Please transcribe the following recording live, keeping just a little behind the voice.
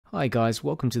Hi guys,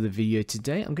 welcome to the video.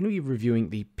 Today I'm going to be reviewing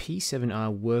the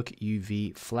P7R Work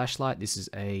UV flashlight. This is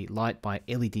a light by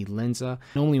Ledlenser.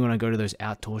 Normally when I go to those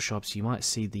outdoor shops you might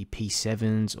see the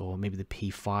P7s or maybe the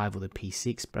P5 or the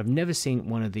P6, but I've never seen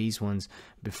one of these ones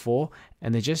before,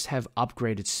 and they just have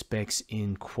upgraded specs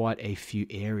in quite a few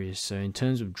areas. So in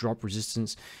terms of drop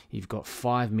resistance, you've got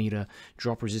 5-meter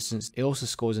drop resistance. It also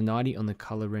scores a 90 on the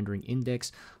color rendering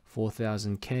index,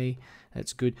 4000K.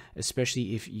 That's good,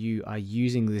 especially if you are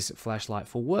using this flashlight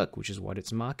for work, which is what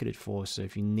it's marketed for. So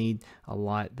if you need a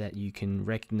light that you can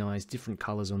recognize different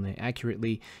colors on there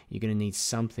accurately, you're going to need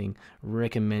something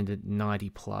recommended 90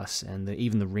 plus, and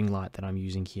even the ring light that I'm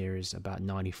using here is about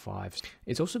 95.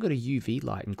 It's also got a UV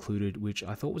light included, which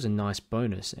I thought was a nice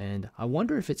bonus, and I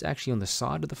wonder if it's actually on the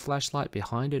side of the flashlight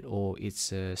behind it or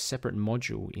it's a separate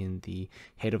module in the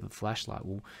head of the flashlight.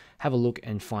 We'll have a look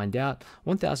and find out.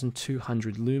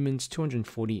 1200 lumens,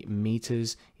 240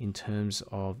 meters in terms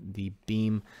of the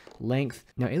beam length.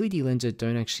 Now Ledlenser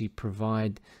don't actually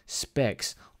provide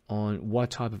specs on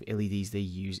what type of LEDs they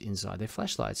use inside their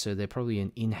flashlights, so they're probably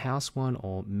an in-house one,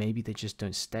 or maybe they just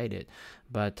don't state it.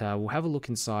 But we'll have a look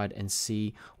inside and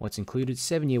see what's included.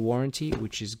 7-year warranty,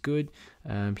 which is good.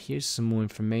 Here's some more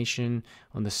information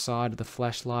on the side of the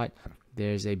flashlight.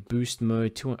 There's a boost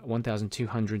mode,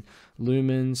 1200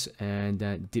 lumens,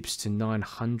 and dips to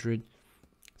 900.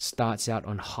 Starts out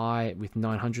on high with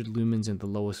 900 lumens, and the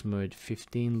lowest mode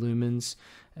 15 lumens.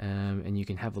 And you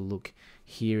can have a look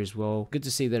here as well. Good to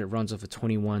see that it runs off a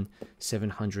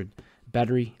 21700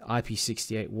 battery,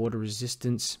 IP68 water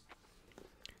resistance.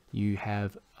 You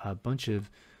have a bunch of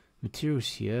materials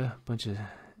here, it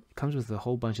comes with a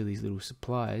whole bunch of these little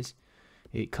supplies.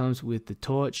 It comes with the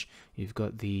torch, you've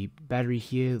got the battery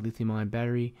here, lithium-ion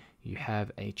battery, you have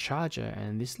a charger,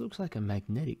 and this looks like a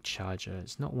magnetic charger.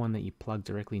 It's not one that you plug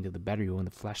directly into the battery or in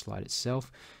the flashlight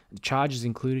itself. The charge is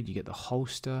included, you get the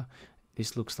holster.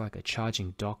 This looks like a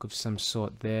charging dock of some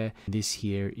sort there. This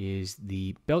here is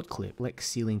the belt clip, flex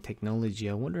sealing technology.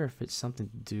 I wonder if it's something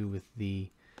to do with the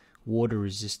water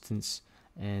resistance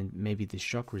and maybe the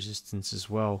shock resistance as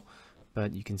well.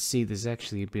 But you can see there's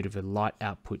actually a bit of a light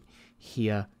output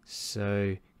here.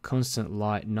 So constant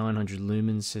light, 900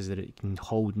 lumens, says that it can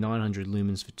hold 900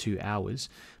 lumens for 2 hours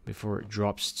before it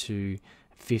drops to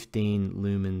 15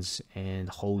 lumens and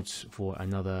holds for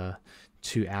another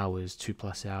 2 hours,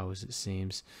 2+ hours it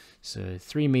seems. So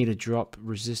 3-meter drop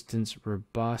resistance,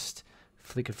 robust,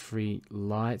 flicker-free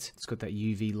light. It's got that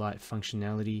UV light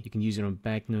functionality. You can use it on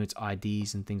banknotes,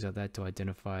 IDs, and things like that to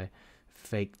identify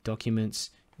fake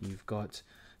documents. You've got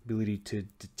ability to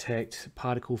detect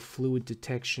particle fluid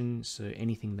detection, so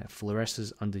anything that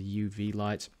fluoresces under UV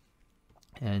light.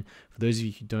 And for those of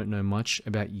you who don't know much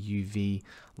about UV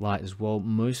light as well,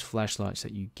 most flashlights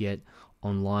that you get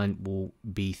online will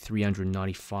be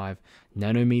 395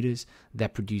 nanometers.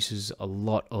 That produces a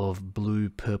lot of blue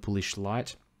purplish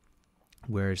light,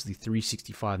 whereas the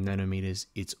 365 nanometers,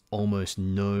 it's almost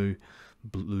no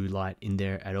blue light in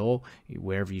there at all.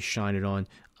 Wherever you shine it on,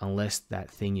 unless that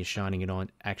thing you're shining it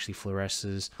on actually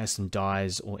fluoresces, has some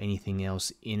dyes or anything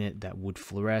else in it that would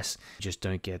fluoresce, you just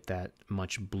don't get that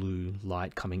much blue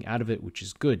light coming out of it, which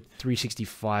is good.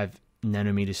 365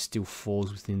 nanometers still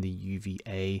falls within the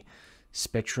UVA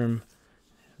spectrum.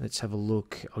 Let's have a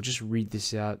look. I'll just read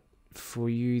this out for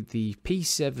you. The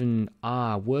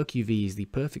P7R Work UV is the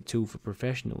perfect tool for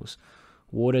professionals.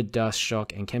 Water, dust,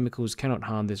 shock, and chemicals cannot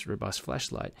harm this robust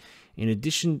flashlight. In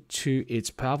addition to its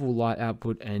powerful light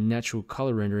output and natural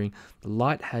color rendering, the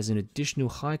light has an additional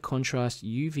high contrast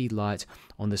UV light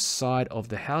on the side of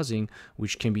the housing,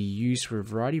 which can be used for a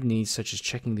variety of needs such as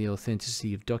checking the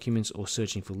authenticity of documents or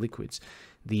searching for liquids.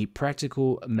 The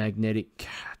practical magnetic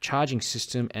charging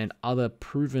system and other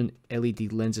proven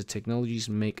Ledlenser technologies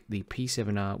make the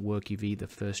P7R Work UV the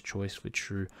first choice for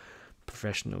true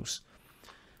professionals.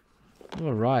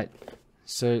 All right,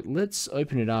 so let's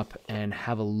open it up and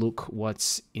have a look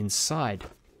what's inside.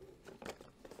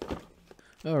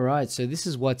 All right, so this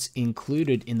is what's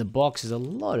included in the box. There's a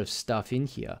lot of stuff in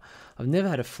here. I've never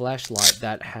had a flashlight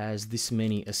that has this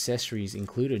many accessories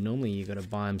included. Normally you got to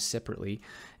buy them separately.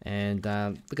 And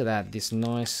look at that, this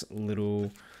nice little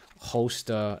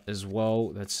holster as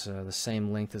well. That's the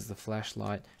same length as the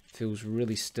flashlight. Feels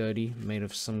really sturdy, made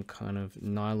of some kind of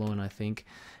nylon, I think.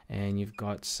 And you've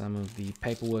got some of the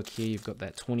paperwork here. You've got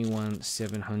that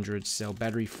 21700 cell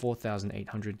battery,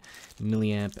 4800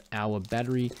 milliamp hour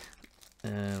battery.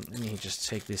 Let me just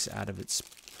take this out of its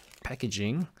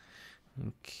packaging.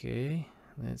 Okay,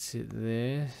 that's it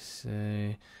there. So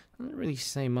I don't really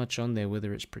say much on there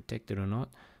whether it's protected or not.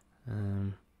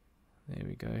 There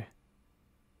we go.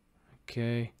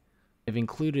 Okay, They've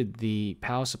included the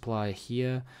power supply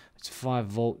here. It's 5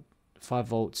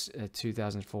 volts at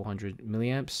 2400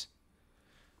 milliamps.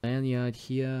 Lanyard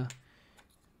here.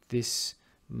 This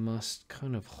must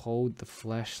kind of hold the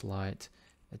flashlight,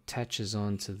 attaches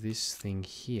onto this thing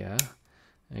here.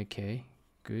 Okay,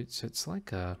 good. So it's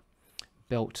like a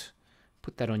belt.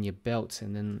 Put that on your belt,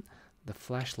 and then the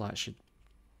flashlight should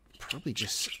probably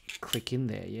just click in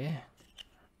there, yeah?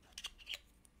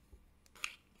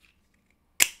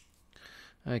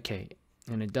 Okay,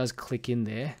 and it does click in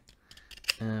there.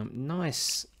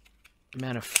 Nice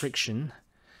amount of friction,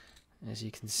 as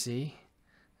you can see.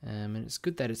 And it's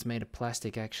good that it's made of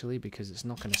plastic actually, because it's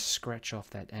not going to scratch off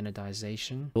that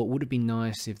anodization. But it would have been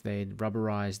nice if they'd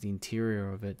rubberized the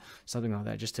interior of it, something like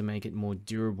that, just to make it more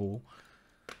durable.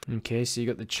 Okay, so you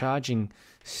got the charging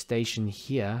station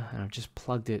here, and I've just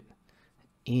plugged it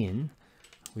in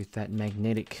with that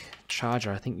magnetic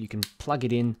charger. I think you can plug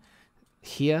it in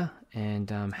here and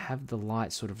have the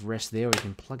light sort of rest there, or you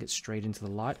can plug it straight into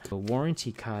the light. A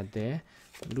warranty card there,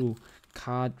 a little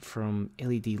card from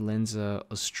Ledlenser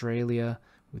Australia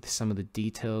with some of the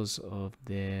details of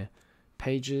their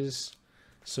pages,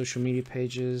 social media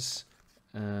pages.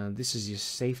 This is your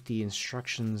safety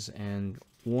instructions and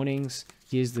warnings.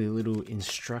 Here's the little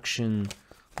instruction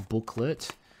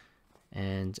booklet,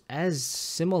 and as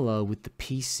similar with the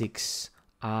P7R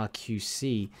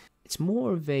QC, it's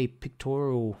more of a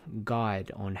pictorial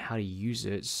guide on how to use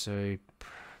it. So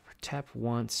tap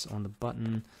once on the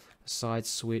button, side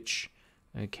switch,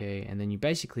 okay, and then you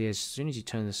basically, as soon as you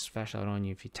turn this flashlight on,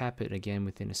 if you tap it again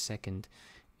within a second,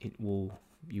 you'll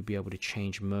be able to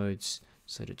change modes.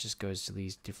 So that it just goes to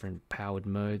these different powered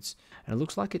modes, and it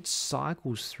looks like it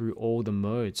cycles through all the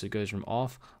modes. So it goes from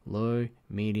off, low,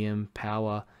 medium,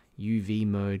 power, UV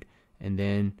mode, and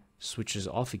then switches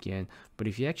off again. But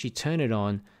if you actually turn it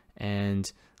on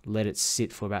and let it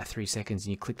sit for about 3 seconds,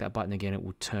 and you click that button again, it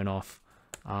will turn off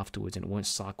afterwards, and it won't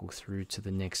cycle through to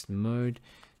the next mode.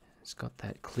 It's got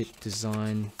that clip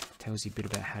design, tells you a bit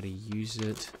about how to use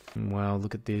it. And wow,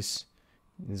 look at this.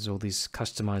 There's all these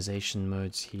customization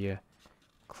modes here.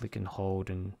 Click and hold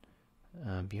and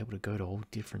be able to go to all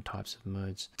different types of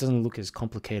modes. It doesn't look as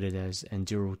complicated as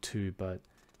Endural 2, but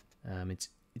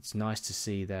it's nice to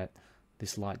see that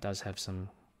this light does have some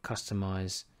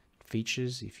customized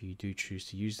features if you do choose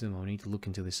to use them. I'll need to look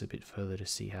into this a bit further to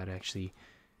see how to actually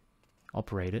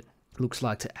operate it. Looks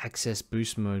like to access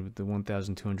boost mode with the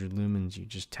 1200 lumens, you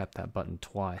just tap that button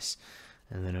twice,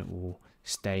 and then it will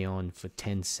stay on for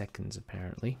 10 seconds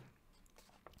apparently.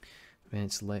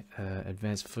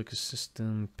 Advanced focus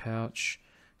system pouch.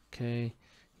 Okay,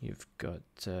 you've got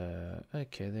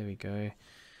okay, there we go.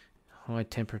 High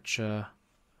temperature.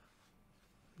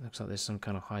 Looks like there's some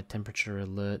kind of high temperature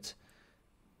alert.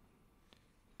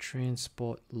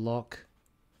 Transport lock.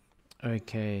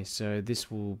 Okay, so this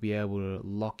will be able to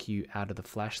lock you out of the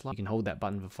flashlight. You can hold that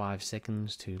button for 5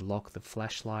 seconds to lock the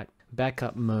flashlight.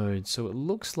 Backup mode. So it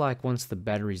looks like once the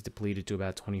battery is depleted to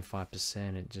about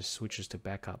 25%, it just switches to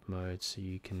backup mode. So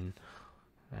you can,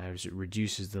 as it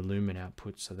reduces the lumen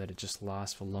output so that it just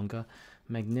lasts for longer.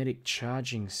 Magnetic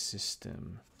charging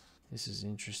system. This is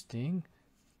interesting.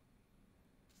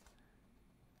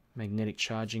 Magnetic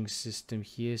charging system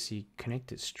here, so you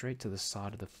connect it straight to the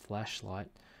side of the flashlight.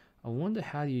 I wonder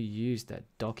how you use that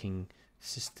docking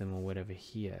system or whatever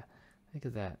here. Look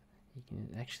at that. You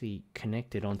can actually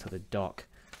connect it onto the dock.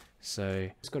 So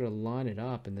it's got to line it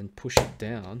up and then push it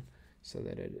down so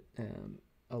that it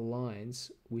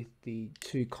aligns with the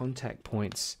 2 contact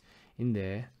points in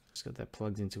there. It's got that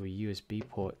plugged into a USB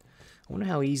port. I wonder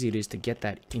how easy it is to get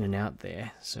that in and out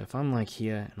there. So if I'm like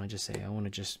here and I just say I want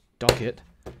to just dock it.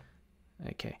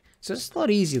 Okay, so it's a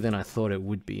lot easier than I thought it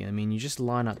would be. I mean, you just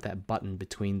line up that button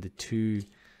between the 2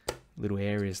 little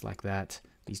areas like that.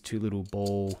 These 2 little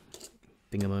ball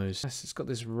thingamos. It's got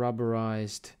this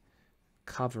rubberized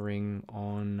covering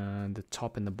on the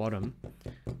top and the bottom.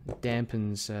 It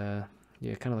dampens,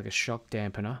 yeah, kind of like a shock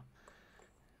dampener.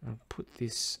 I'll put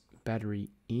this battery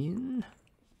in.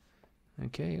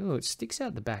 Okay, oh, it sticks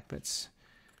out the back. That's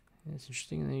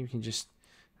interesting. And then you can just,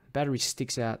 the battery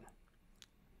sticks out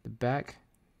the back,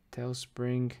 tail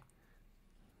spring.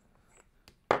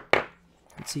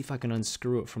 Let's see if I can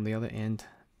unscrew it from the other end.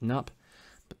 Nope,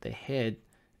 but the head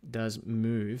does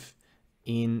move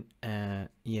in,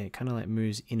 yeah, kind of like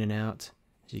moves in and out,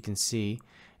 as you can see.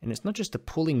 And it's not just a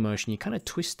pulling motion, you kind of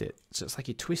twist it. So it's like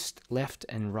you twist left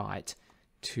and right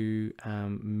to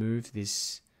move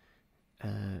this,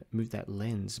 move that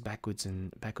lens backwards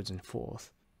and forth.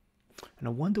 And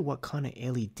I wonder what kind of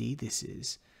LED this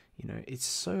is. You know, it's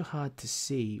so hard to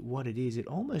see what it is. It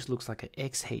almost looks like an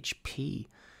XHP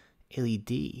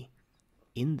LED.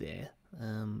 in there,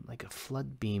 like a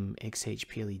flood beam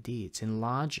XHP LED. It's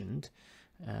enlarged,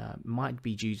 might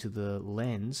be due to the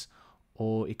lens,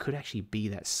 or it could actually be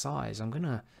that size. I'm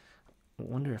gonna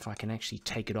wonder if I can actually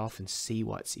take it off and see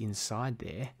what's inside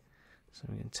there. So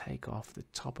I'm gonna take off the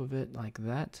top of it like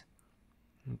that.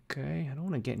 Okay, I don't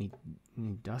want to get any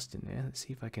dust in there. Let's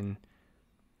see if I can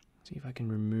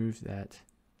remove that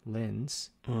lens.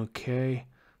 Okay,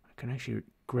 I can actually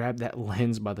grab that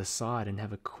lens by the side and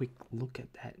have a quick look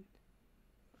at that.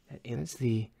 That's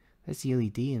the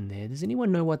LED in there. Does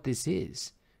anyone know what this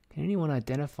is? Can anyone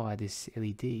identify this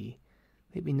LED?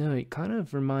 Let me know. It kind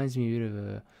of reminds me a bit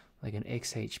of like an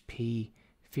XHP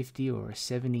 50 or a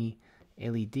 70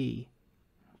 LED.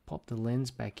 Pop the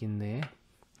lens back in there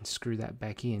and screw that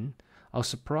back in. I was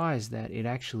surprised that it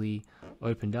actually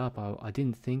opened up. I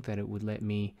didn't think that it would let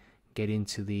me get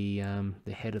into the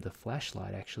head of the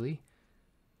flashlight actually.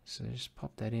 So just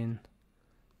pop that in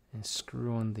and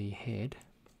screw on the head.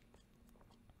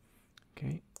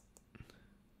 Okay.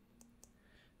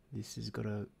 This has got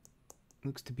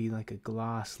looks to be like a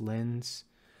glass lens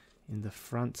in the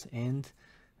front end.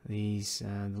 The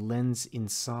lens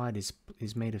inside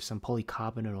is made of some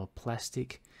polycarbonate or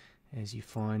plastic, as you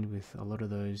find with a lot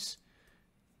of those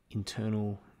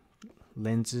internal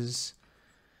lenses.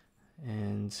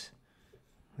 And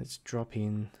let's drop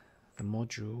in the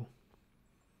module.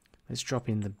 Let's drop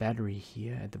in the battery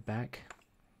here at the back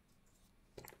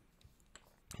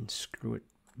and screw it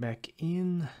back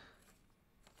in.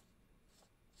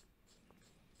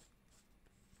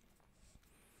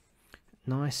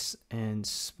 Nice and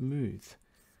smooth.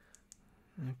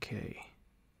 Okay.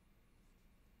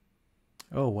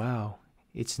 Oh wow,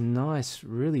 it's nice,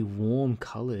 really warm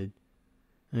colored.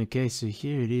 Okay, so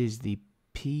here it is, the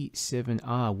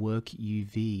P7R Work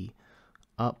UV,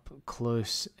 up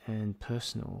close and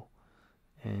personal.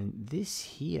 And this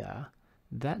here,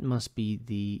 that must be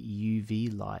the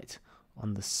UV light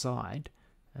on the side.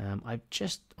 I've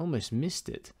just almost missed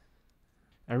it.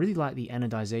 I really like the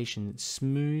anodization. It's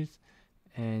smooth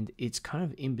and it's kind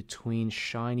of in between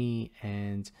shiny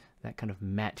and that kind of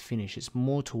matte finish. It's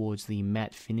more towards the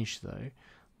matte finish though,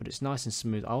 but it's nice and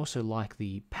smooth. I also like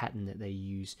the pattern that they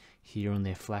use here on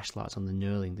their flashlights on the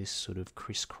knurling, this sort of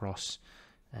crisscross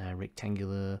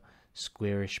rectangular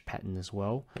squarish pattern as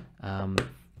well.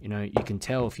 You know, you can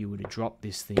tell if you were to drop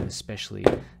this thing especially,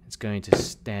 it's going to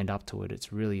stand up to it.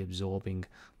 It's really absorbing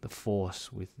the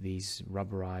force with these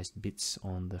rubberized bits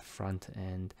on the front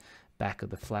and back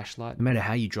of the flashlight. No matter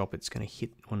how you drop it, it's going to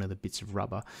hit one of the bits of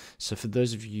rubber. So for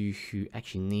those of you who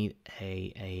actually need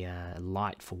a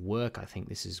light for work, I think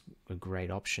this is a great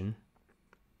option.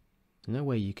 No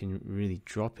way you can really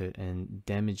drop it and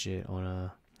damage it on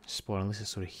a spot unless it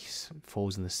sort of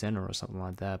falls in the center or something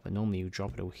like that. But normally you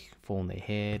drop it, it will fall on their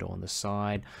head or on the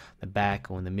side, the back,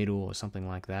 or in the middle or something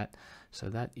like that. So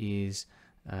that is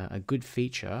a good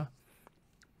feature.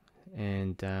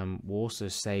 And will also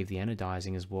save the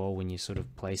anodizing as well when you're sort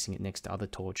of placing it next to other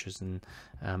torches and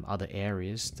other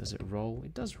areas. Does it roll?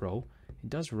 It does roll. It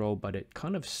does roll, but it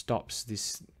kind of stops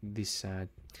this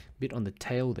bit on the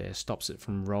tail there, stops it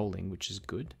from rolling, which is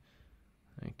good.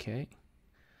 Okay,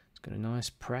 it's got a nice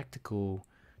practical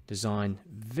design,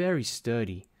 very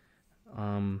sturdy.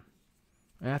 I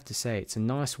have to say it's a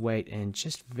nice weight and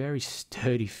just very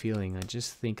sturdy feeling. I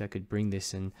just think I could bring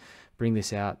this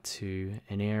out to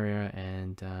an area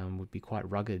and would be quite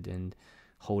rugged and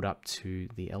hold up to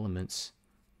the elements.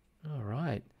 All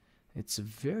right, it's a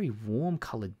very warm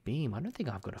colored beam. I don't think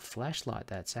I've got a flashlight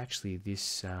that's actually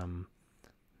this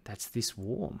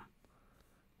warm.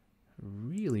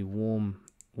 Really warm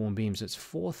beams. It's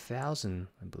 4,000,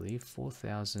 I believe,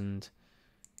 4,000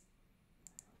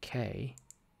 K.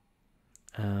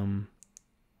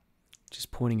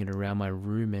 Just pointing it around my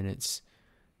room, and it's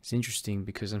interesting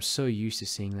because I'm so used to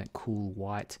seeing that cool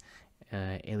white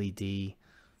LED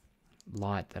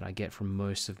light that I get from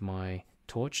most of my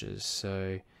torches.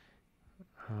 So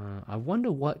I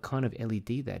wonder what kind of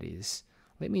LED that is.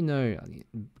 Let me know,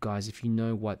 guys, if you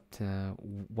know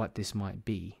what this might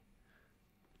be.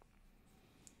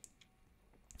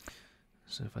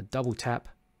 So if I double tap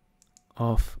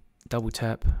off, double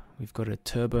tap, we've got a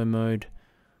turbo mode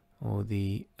or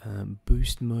the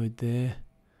boost mode there.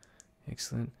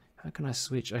 Excellent. How can I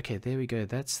switch? Okay, there we go.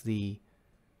 That's the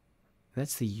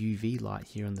UV light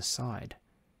here on the side.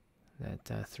 That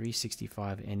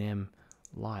 365 nm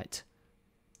light.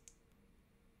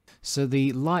 So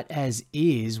the light as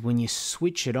is, when you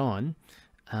switch it on,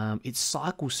 it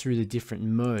cycles through the different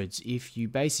modes. If you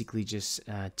basically just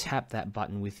tap that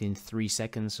button within 3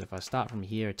 seconds, so if I start from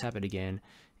here, tap it again,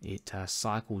 it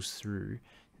cycles through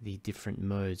the different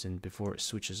modes and before it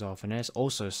switches off, and it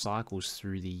also cycles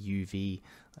through the UV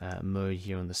mode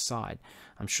here on the side.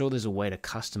 I'm sure there's a way to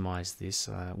customize this.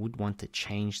 I would want to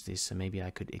change this, so maybe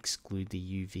I could exclude the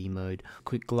UV mode.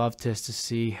 Quick glove test to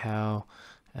see how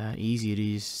easy it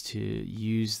is to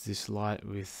use this light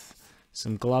with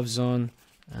some gloves on.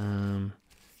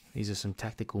 These are some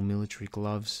tactical military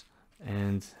gloves,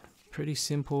 and pretty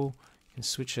simple. You can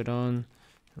switch it on,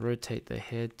 rotate the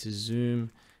head to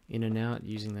zoom in and out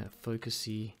using that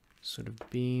focusy sort of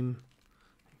beam.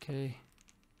 Okay,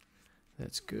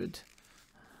 that's good.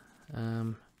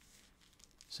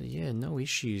 So yeah, no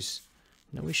issues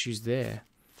there.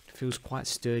 It feels quite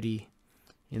sturdy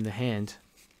in the hand.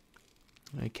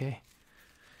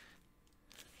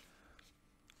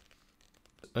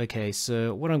 Okay,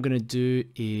 so what I'm going to do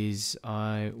is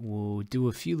I will do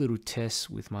a few little tests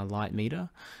with my light meter,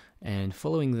 and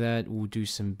following that we'll do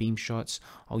some beam shots.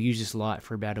 I'll use this light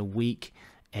for about a week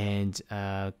and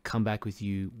come back with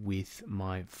you with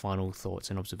my final thoughts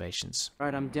and observations.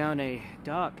 Right, I'm down a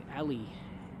dark alley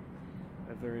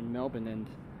over in Melbourne and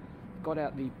got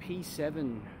out the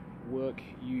P7 Work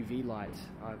UV light.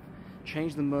 I've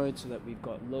changed the mode so that we've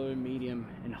got low, medium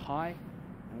and high,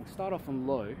 and we'll start off on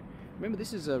low. Remember,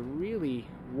 this is a really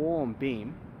warm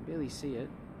beam, barely see it.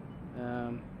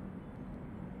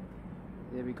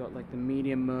 There we got like the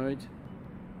medium mode,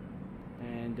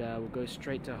 and we'll go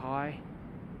straight to high.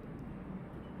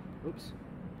 Oops,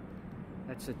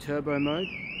 that's a turbo mode.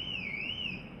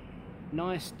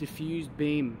 Nice diffused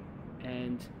beam,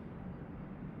 and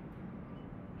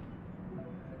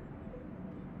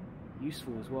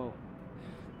useful as well.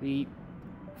 The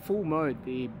full mode,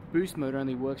 the boost mode,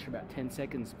 only works for about 10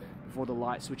 seconds before the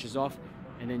light switches off,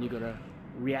 and then you've got to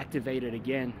reactivate it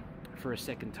again for a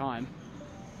second time.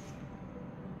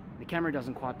 The camera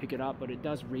doesn't quite pick it up, but it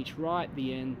does reach right at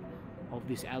the end of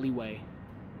this alleyway.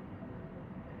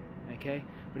 Okay,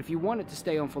 but if you want it to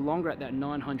stay on for longer at that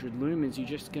 900 lumens, you're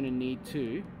just going to need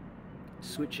to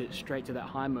switch it straight to that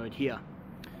high mode here.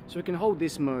 So it can hold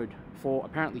this mode for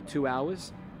apparently 2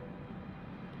 hours,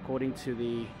 according to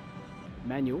the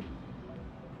manual.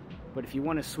 But if you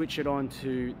want to switch it on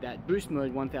to that boost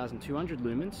mode, 1200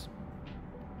 lumens,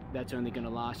 that's only going to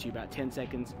last you about 10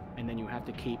 seconds, and then you'll have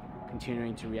to keep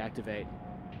continuing to reactivate.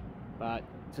 But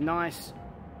it's a nice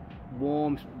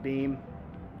warm beam,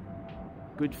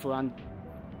 good for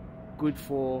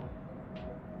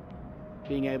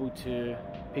being able to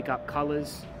pick up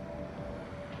colors,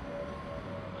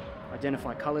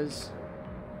 identify colors.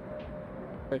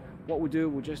 So what we'll do,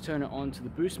 we'll just turn it on to the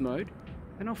boost mode,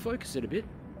 and I'll focus it a bit.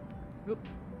 Oop.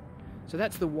 So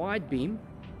that's the wide beam,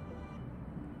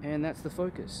 and that's the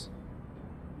focus.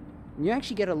 And you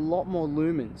actually get a lot more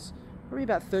lumens, probably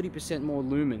about 30% more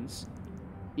lumens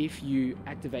if you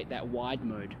activate that wide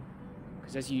mode,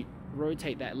 because as you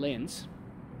rotate that lens,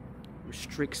 it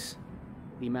restricts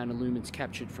the amount of lumens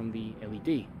captured from the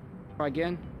LED. Try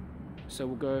again. So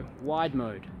we'll go wide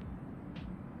mode,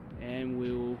 and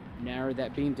we'll narrow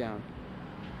that beam down.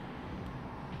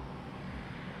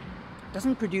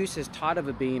 Doesn't produce as tight of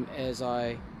a beam as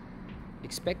I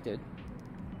expected,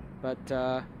 but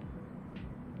I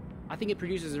think it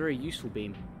produces a very useful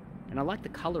beam, and I like the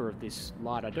color of this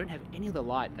light. I don't have any other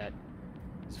light that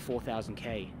is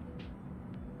 4000K.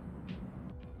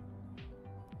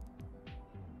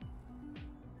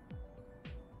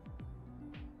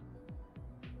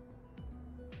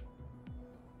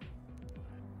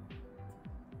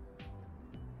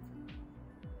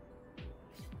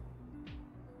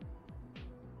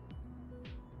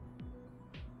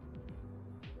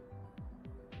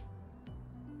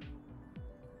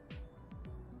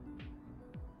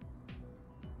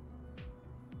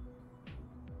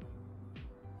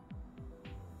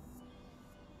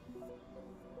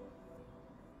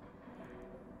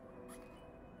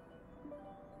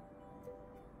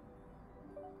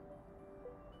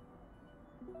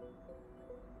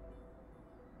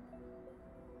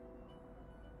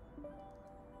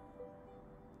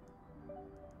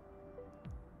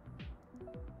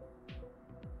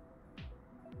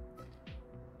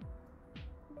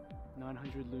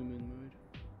 .900 lumen mode.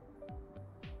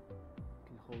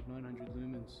 Can hold 900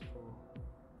 lumens for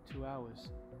 2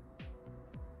 hours,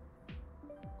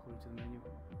 according to the manual.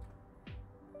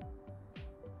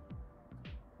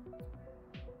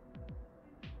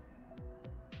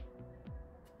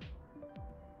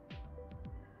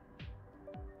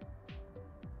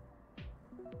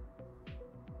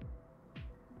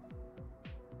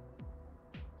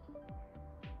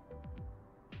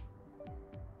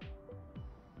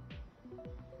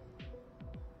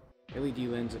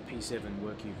 Ledlenser P7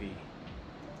 Work UV.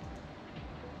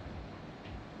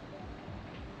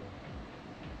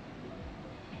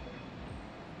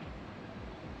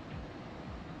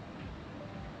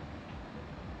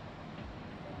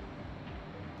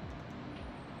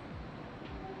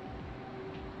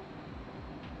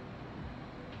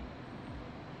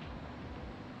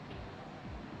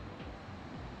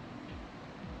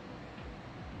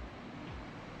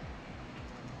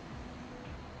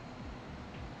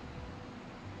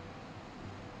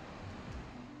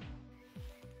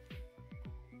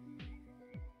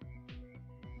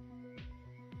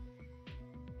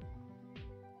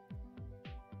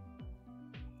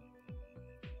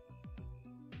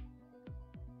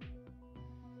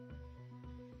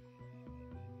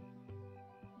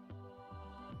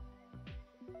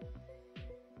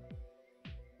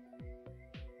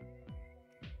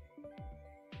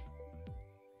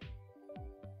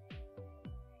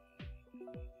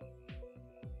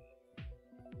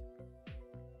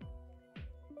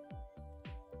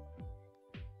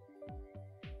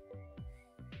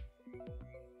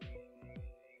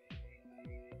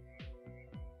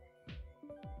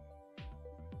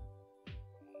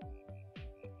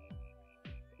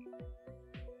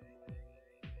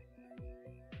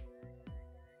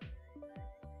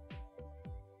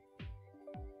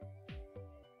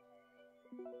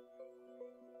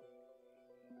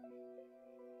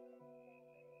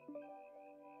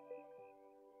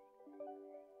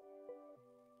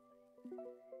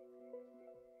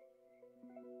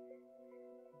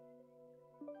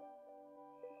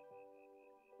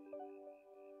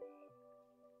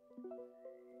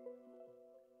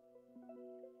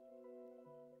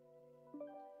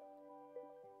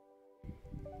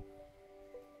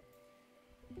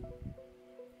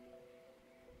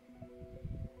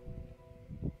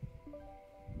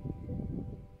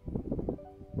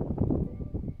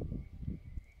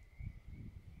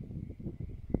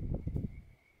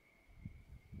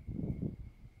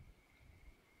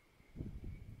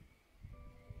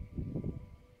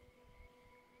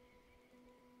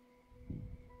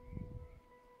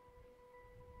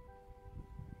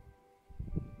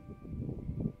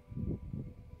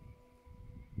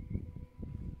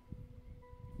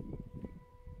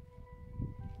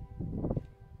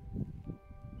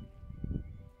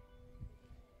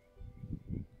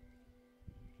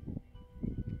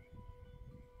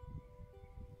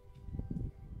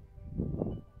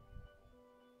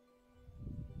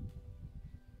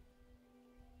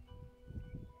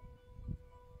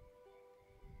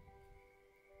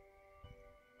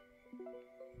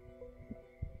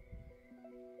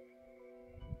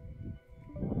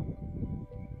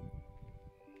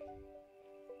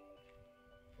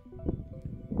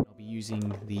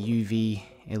 using the UV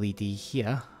LED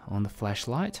here on the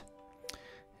flashlight,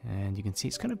 and you can see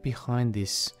it's kind of behind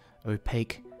this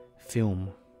opaque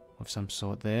film of some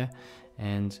sort there,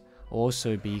 and I'll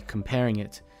also be comparing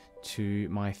it to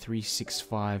my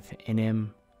 365 NM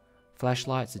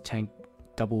flashlights, the Tank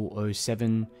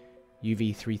 007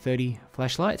 UV 330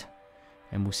 flashlight,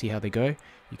 and we'll see how they go.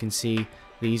 You can see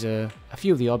these are a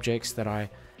few of the objects that I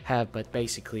have, but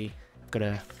basically I've got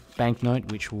a banknote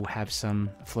which will have some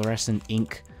fluorescent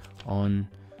ink on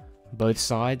both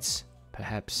sides,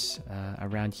 perhaps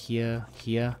around here.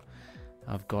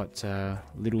 I've got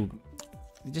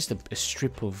just a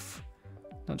strip of,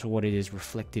 not sure what it is,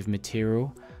 reflective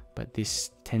material, but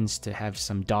this tends to have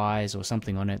some dyes or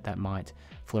something on it that might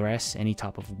fluoresce. Any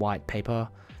type of white paper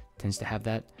tends to have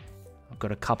that. I've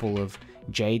got a couple of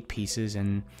jade pieces,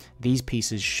 and these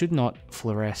pieces should not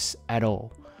fluoresce at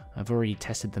all. I've already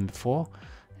tested them before,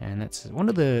 and that's one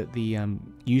of the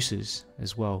uses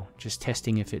as well, just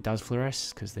testing if it does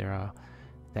fluoresce, because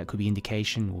that could be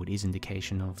indication, or it is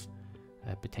indication of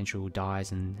potential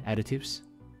dyes and additives.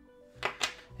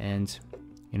 And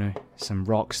you know, some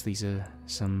rocks, these are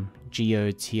some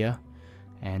geodes here,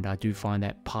 and I do find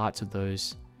that parts of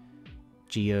those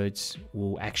geodes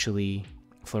will actually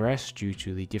fluoresce due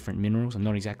to the different minerals. I'm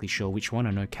not exactly sure which one.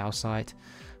 I know calcite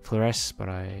fluoresce, but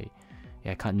I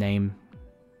can't name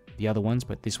the other ones,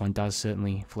 but this one does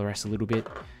certainly fluoresce a little bit,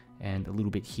 and a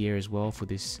little bit here as well for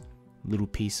this little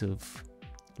piece of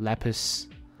lapis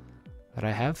that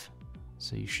I have.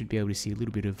 So you should be able to see a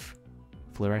little bit of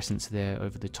fluorescence there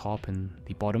over the top and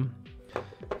the bottom,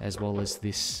 as well as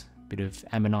this bit of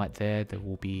ammonite there. There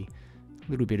will be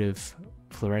a little bit of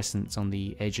fluorescence on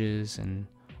the edges and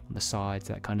on the sides,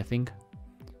 that kind of thing.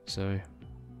 So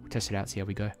we'll test it out, see how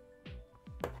we go.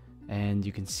 And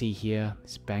you can see here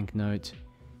this banknote,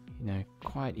 you know,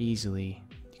 quite easily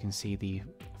you can see the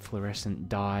fluorescent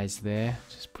dyes there.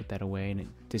 Just put that away and it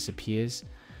disappears.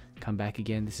 Come back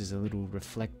again. This is a little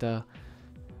reflector.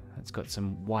 It's got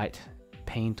some white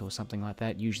paint or something like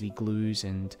that. Usually glues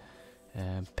and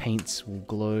paints will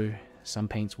glow. Some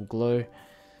paints will glow.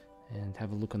 And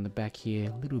have a look on the back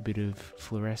here, a little bit of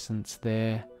fluorescence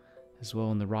there as well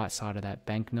on the right side of that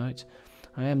banknote.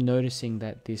 I am noticing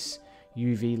that this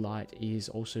UV light is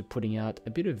also putting out a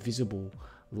bit of visible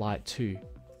light too.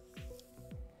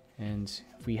 And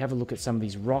if we have a look at some of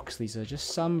these rocks, these are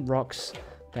just some rocks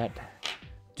that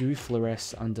do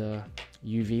fluoresce under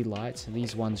UV light.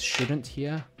 These ones shouldn't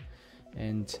here.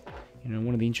 And you know,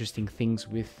 one of the interesting things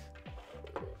with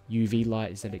UV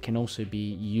light is that it can also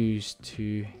be used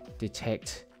to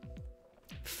detect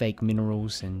fake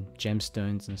minerals and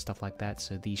gemstones and stuff like that.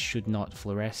 So these should not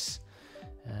fluoresce.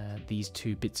 These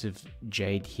two bits of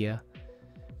jade here,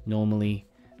 normally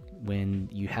when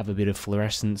you have a bit of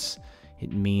fluorescence,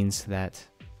 it means that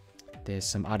there's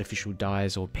some artificial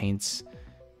dyes or paints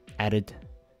added.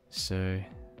 So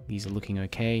these are looking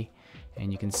okay,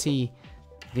 and you can see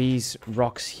these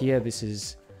rocks here, this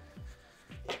is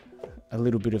a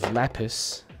little bit of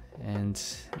lapis, and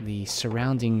the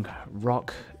surrounding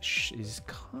rock is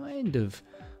kind of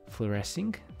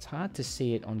fluorescing. It's hard to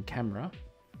see it on camera,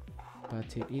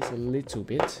 but it is a little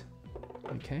bit.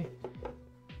 Okay,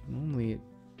 normally it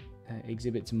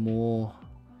exhibits more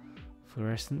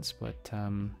fluorescence, but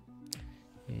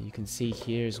yeah, you can see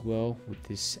here as well with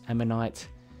this ammonite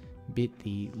bit,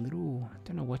 the little, I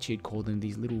don't know what you'd call them,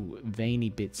 these little veiny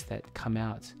bits that come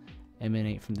out,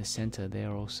 emanate from the center.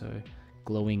 They're also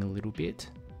glowing a little bit.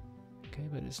 Okay,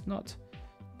 but it's not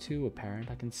too apparent.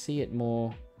 I can see it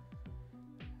more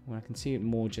when I can see it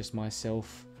more just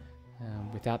myself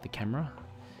without the camera.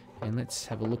 And let's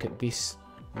have a look at this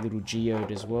little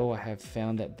geode as well. I have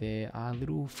found that there are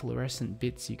little fluorescent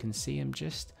bits. You can see them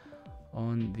just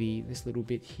on this little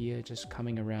bit here, just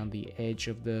coming around the edge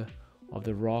of the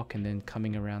rock, and then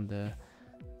coming around the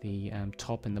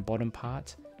top and the bottom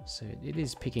part. So it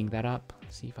is picking that up.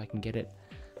 See if I can get it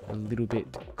a little bit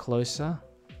closer.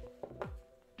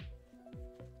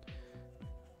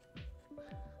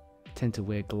 Tend to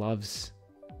wear gloves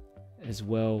as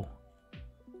well,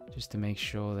 just to make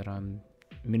sure that I'm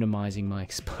minimizing my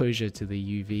exposure to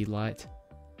the UV light.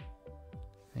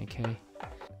 Okay,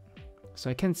 so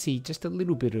I can see just a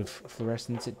little bit of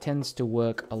fluorescence. It tends to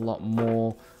work a lot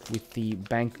more with the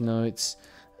banknotes,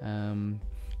 you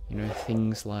know,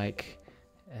 things like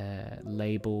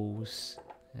labels,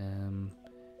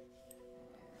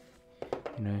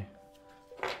 you know,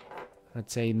 I'd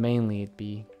say mainly it'd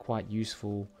be quite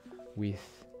useful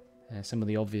with some of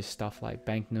the obvious stuff like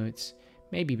banknotes,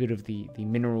 maybe a bit of the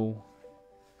mineral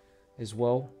as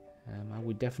well. I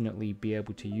would definitely be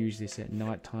able to use this at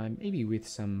night time, maybe with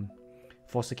some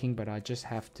fossicking, but I just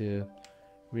have to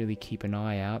really keep an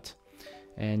eye out.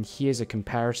 And here's a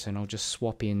comparison. I'll just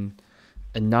swap in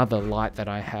another light that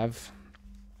I have,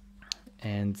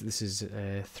 and this is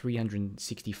a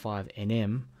 365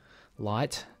 nm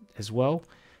light as well,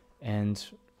 and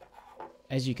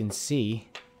as you can see,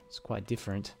 it's quite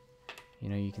different. You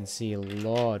know, you can see a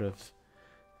lot of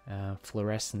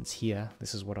fluorescence here.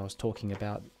 This is what I was talking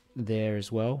about there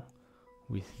as well,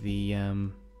 with the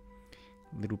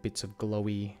little bits of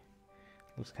glowy,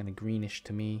 looks kind of greenish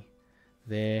to me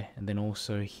there, and then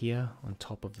also here on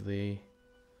top of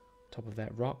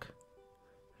that rock.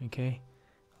 Okay,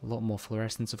 a lot more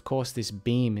fluorescence. Of course, this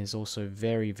beam is also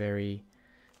very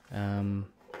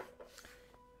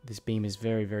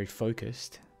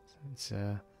focused. It's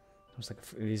looks like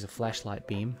it is a flashlight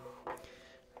beam,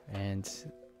 and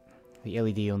the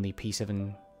LED on the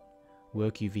P7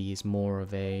 Work UV is more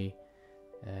of a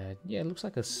yeah, it looks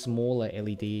like a smaller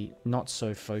LED, not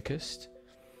so focused,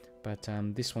 but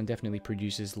this one definitely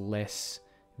produces less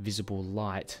visible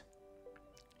light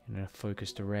in a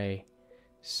focused array.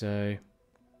 So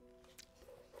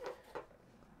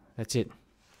that's it.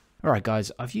 Alright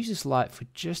guys, I've used this light for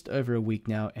just over a week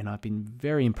now, and I've been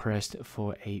very impressed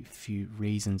for a few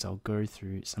reasons. I'll go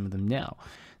through some of them now.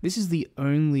 This is the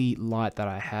only light that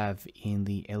I have in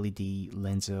the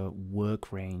Ledlenser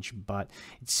Work range, but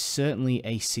it's certainly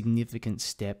a significant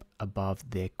step above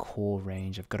their core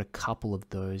range. I've got a couple of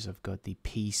those. I've got the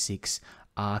P6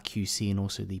 RQC and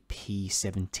also the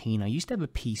P17. I used to have a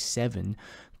P7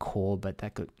 core, but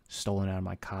that got stolen out of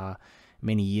my car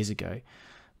many years ago.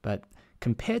 But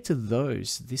compared to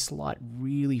those, this light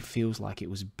really feels like it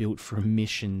was built for a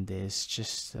mission. There's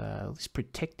just this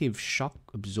protective shock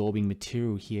absorbing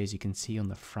material here, as you can see on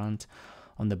the front,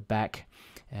 on the back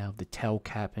of the tail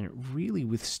cap, and it really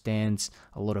withstands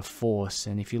a lot of force.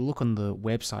 And if you look on the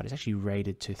website, it's actually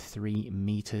rated to 3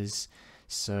 meters.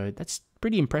 So that's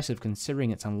pretty impressive,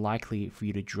 considering it's unlikely for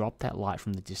you to drop that light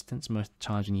from the distance. Most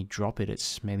times when you drop it,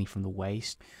 it's mainly from the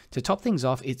waist. To top things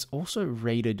off, it's also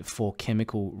rated for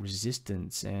chemical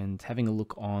resistance, and having a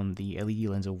look on the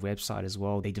Ledlenser website as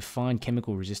well, they define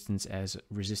chemical resistance as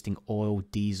resisting oil,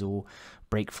 diesel,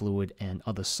 brake fluid, and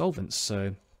other solvents.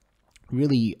 So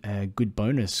really a good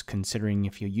bonus, considering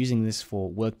if you're using this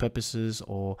for work purposes,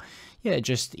 or yeah,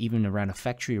 just even around a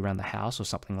factory, around the house or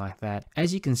something like that.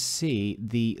 As you can see,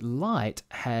 the light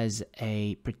has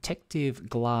a protective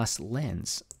glass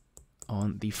lens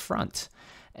on the front,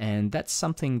 and that's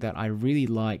something that I really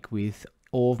like with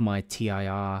all of my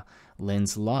TIR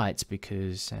lens lights,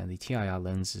 because the TIR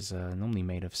lenses are normally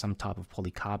made of some type of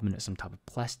polycarbonate, some type of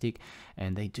plastic,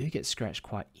 and they do get scratched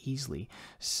quite easily.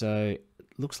 So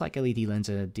looks like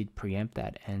Ledlenser did preempt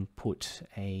that and put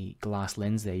a glass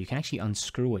lens there. You can actually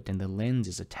unscrew it, and the lens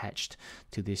is attached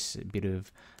to this bit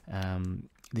of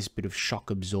shock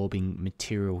absorbing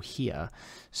material here.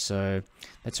 So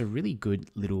that's a really good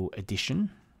little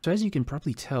addition. So as you can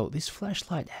probably tell, this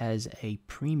flashlight has a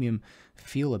premium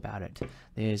feel about it.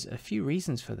 There's a few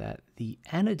reasons for that. The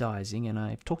anodizing, and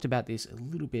I've talked about this a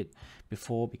little bit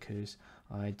before because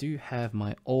I do have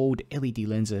my old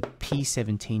Ledlenser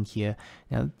P17 here.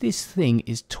 Now this thing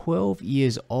is 12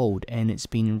 years old, and it's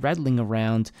been rattling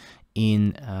around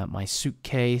in my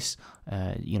suitcase.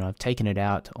 You know, I've taken it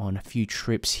out on a few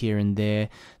trips here and there,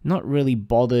 not really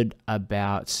bothered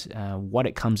about what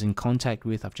it comes in contact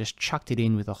with. I've just chucked it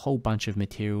in with a whole bunch of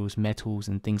materials, metals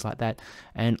and things like that,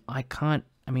 and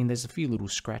I mean there's a few little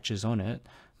scratches on it,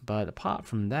 but apart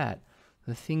from that,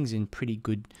 the thing's in pretty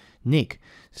good nick.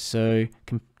 So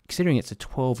considering it's a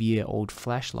 12-year-old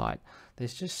flashlight,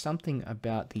 there's just something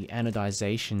about the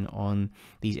anodization on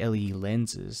these LED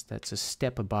lenses that's a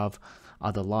step above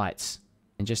other lights.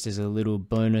 And just as a little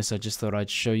bonus, I just thought I'd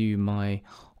show you my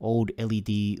old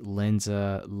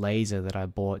Ledlenser laser that I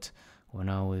bought when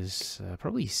I was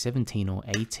probably 17 or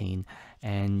 18.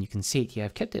 And you can see it here.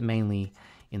 I've kept it mainly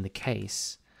in the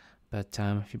case, but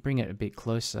if you bring it a bit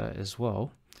closer as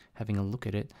well, having a look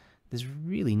at it, there's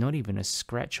really not even a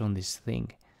scratch on this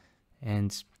thing.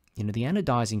 And you know, the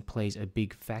anodizing plays a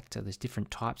big factor. There's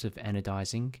different types of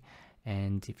anodizing,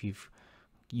 and if you're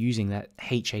using that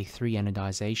HA3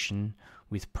 anodization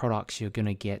with products, you're going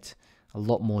to get a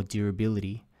lot more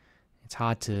durability. It's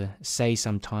hard to say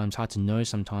sometimes, hard to know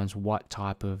sometimes what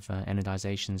type of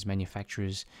anodizations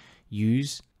manufacturers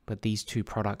use, but these two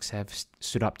products have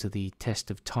stood up to the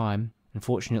test of time.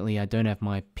 Unfortunately, I don't have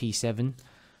my P7,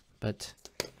 but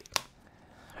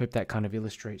hope that kind of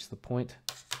illustrates the point.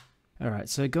 Alright,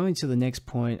 so going to the next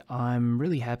point, I'm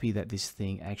really happy that this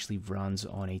thing actually runs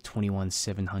on a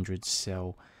 21700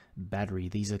 cell battery.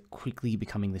 These are quickly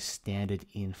becoming the standard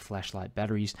in flashlight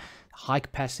batteries. High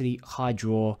capacity, high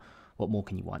draw, what more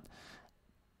can you want?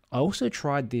 I also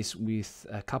tried this with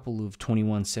a couple of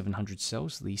 21700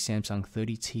 cells, the Samsung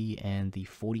 30T and the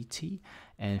 40T,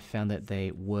 and found that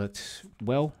they worked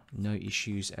well, no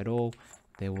issues at all.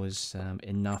 There was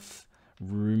enough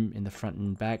room in the front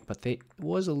and back, but there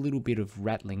was a little bit of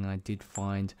rattling I did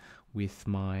find with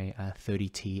my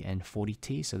 30T and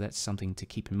 40T, so that's something to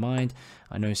keep in mind.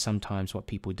 I know sometimes what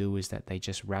people do is that they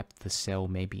just wrap the cell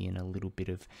maybe in a little bit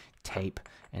of tape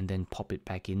and then pop it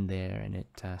back in there, and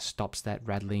it stops that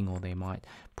rattling, or they might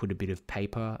put a bit of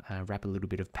paper, wrap a little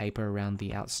bit of paper around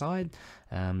the outside.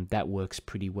 That works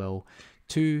pretty well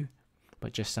too,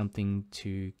 but just something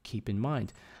to keep in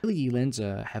mind.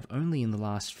 Ledlenser have only in the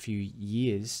last few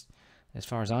years, as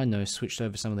far as I know, switched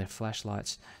over some of their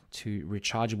flashlights to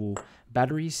rechargeable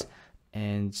batteries,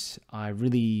 and I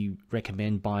really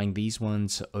recommend buying these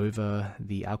ones over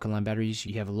the alkaline batteries.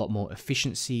 You have a lot more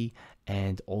efficiency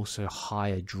and also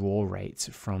higher draw rates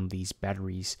from these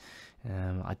batteries.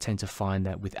 I tend to find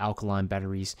that with alkaline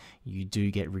batteries, you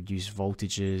do get reduced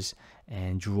voltages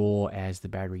and draw as the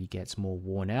battery gets more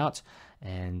worn out.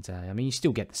 And I mean, you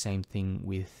still get the same thing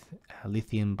with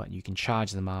lithium, but you can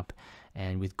charge them up.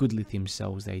 And with good lithium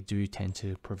cells, they do tend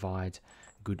to provide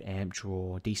good amp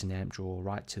draw, decent amp draw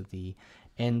right to the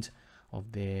end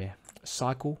of their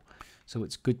cycle. So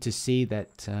it's good to see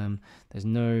that there's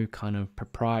no kind of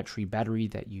proprietary battery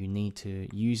that you need to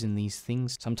use in these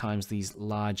things. Sometimes these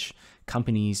large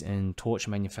companies and torch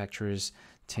manufacturers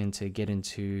tend to get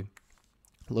into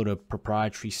a lot of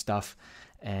proprietary stuff,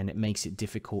 and it makes it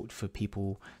difficult for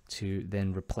people to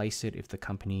then replace it if the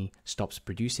company stops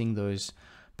producing those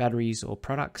batteries or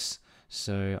products.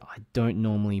 So I don't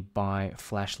normally buy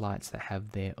flashlights that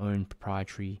have their own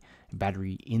proprietary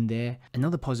battery in there.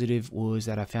 Another positive was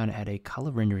that I found it had a color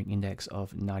rendering index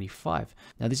of 95.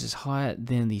 Now this is higher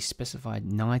than the specified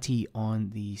 90 on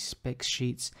the spec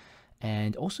sheets,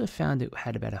 and also found it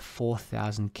had about a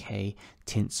 4000K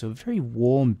tint, so a very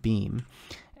warm beam.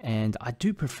 And I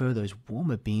do prefer those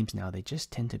warmer beams now. They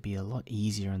just tend to be a lot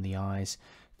easier on the eyes.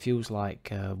 Feels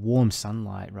like warm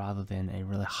sunlight rather than a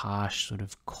really harsh sort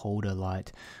of colder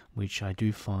light, which I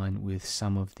do find with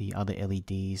some of the other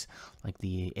LEDs like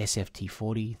the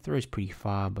SFT40. Throws pretty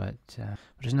far, but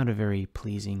it's not a very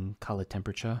pleasing color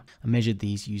temperature. I measured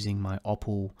these using my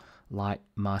Opal Light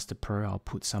Master Pro. I'll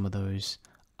put some of those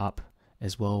up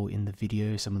as well in the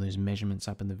video, some of those measurements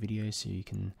up in the video so you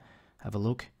can have a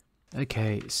look.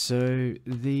 Okay, so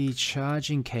the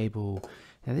charging cable.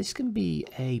 Now this can be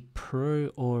a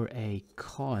pro or a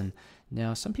con.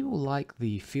 Now some people like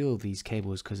the feel of these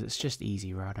cables because it's just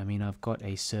easy, right? I mean, I've got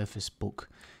a Surface Book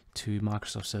 2,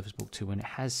 Microsoft Surface Book 2, and it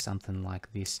has something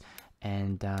like this,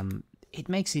 and it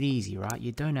makes it easy, right?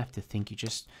 You don't have to think, you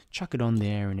just chuck it on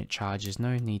there and it charges.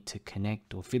 No need to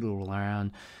connect or fiddle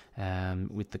around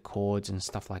with the cords and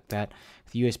stuff like that.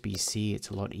 With USB-C, it's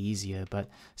a lot easier, but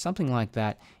something like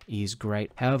that is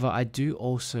great. However, I do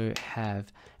also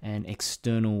have an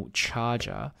external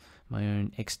charger, my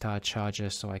own X-Star charger,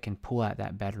 so I can pull out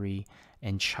that battery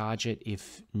and charge it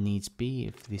if needs be,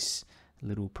 if this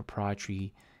little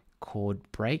proprietary cord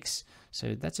breaks.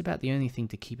 So that's about the only thing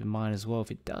to keep in mind as well. If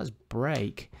it does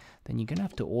break, then you're gonna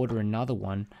have to order another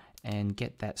one and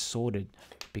get that sorted,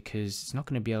 because it's not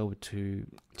going to be able to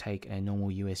take a normal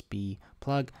USB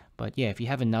plug. But yeah, if you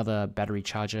have another battery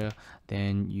charger,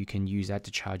 then you can use that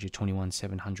to charge your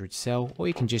 21700 cell, or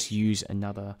you can just use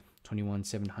another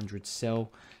 21700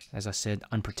 cell. As I said,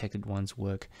 unprotected ones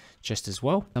work just as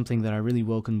well. Something that I really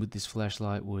welcomed with this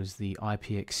flashlight was the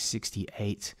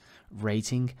IPX68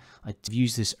 rating. I've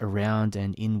used this around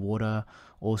and in water,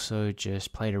 also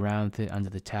just played around with it under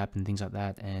the tap and things like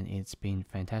that, and it's been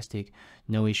fantastic.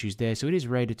 No issues there. So it is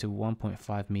rated to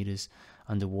 1.5 meters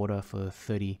underwater for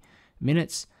 30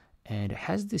 minutes. And it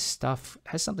has this stuff,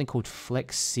 has something called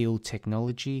Flex Seal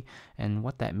technology, and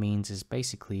what that means is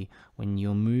basically when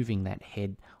you're moving that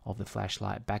head of the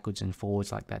flashlight backwards and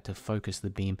forwards like that to focus the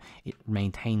beam, it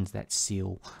maintains that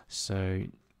seal. So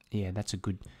yeah, that's a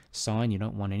good sign. You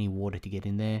don't want any water to get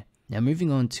in there. Now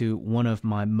moving on to one of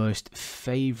my most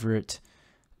favorite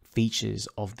features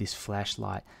of this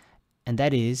flashlight, and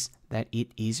that is that it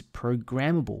is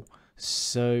programmable.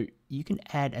 So you can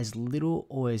add as little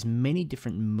or as many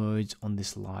different modes on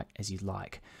this light as you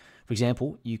like. For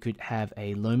example, you could have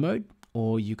a low mode,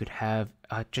 or you could have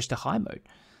just a high mode.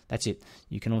 That's it.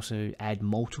 You can also add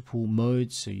multiple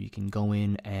modes, so you can go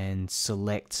in and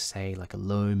select, say, like a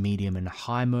low, medium, and a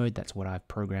high mode. That's what I've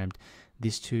programmed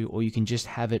this too, or you can just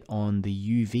have it on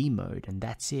the UV mode and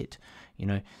that's it. You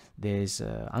know, there's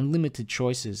unlimited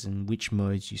choices in which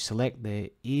modes you select. There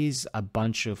is a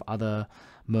bunch of other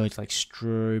modes like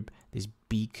strobe, there's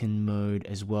beacon mode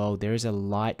as well. There is a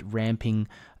light ramping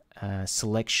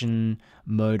selection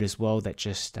mode as well that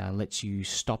just lets you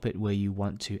stop it where you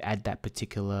want to add that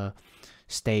particular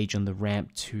stage on the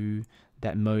ramp to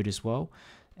that mode as well.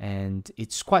 And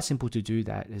it's quite simple to do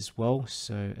that as well.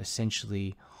 So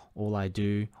essentially all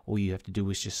you have to do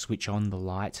is just switch on the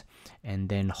light and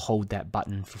then hold that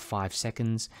button for 5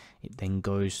 seconds. It then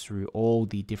goes through all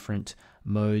the different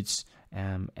modes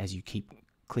as you keep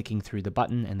clicking through the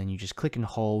button, and then you just click and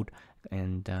hold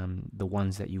and the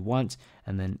ones that you want,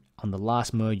 and then on the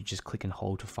last mode you just click and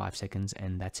hold for 5 seconds,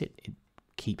 and that's it. It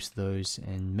keeps those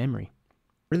in memory.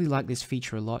 Really like this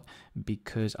feature a lot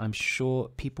because I'm sure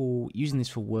people using this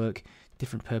for work,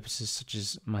 different purposes such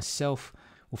as myself,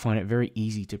 will find it very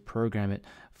easy to program it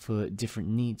for different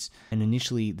needs. And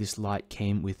initially this light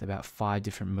came with about 5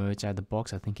 different modes out of the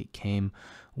box. I think it came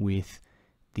with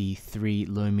the 3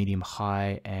 low, medium,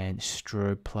 high, and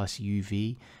strobe plus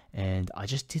UV, and I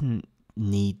just didn't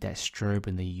need that strobe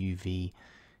and the UV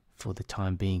for the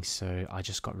time being, so I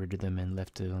just got rid of them and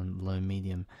left it on low,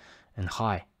 medium, and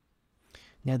high.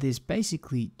 Now there's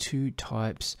basically 2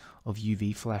 types of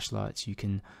UV flashlights you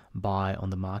can buy on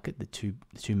the market, the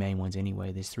two main ones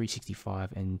anyway. There's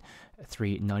 365 and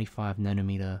 395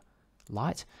 nanometer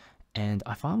light, and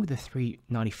I find with the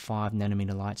 395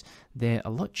 nanometer lights they're a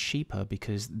lot cheaper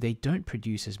because they don't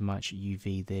produce as much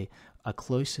UV. They are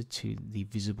closer to the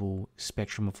visible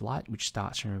spectrum of light, which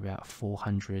starts from about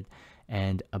 400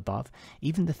 and above.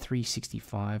 Even the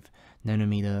 365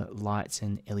 nanometer lights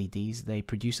and LEDs, they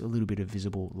produce a little bit of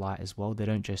visible light as well. They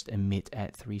don't just emit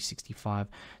at 365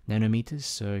 nanometers.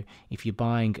 So if you're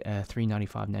buying a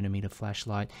 395 nanometer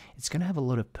flashlight, it's going to have a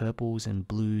lot of purples and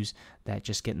blues that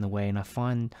just get in the way. And I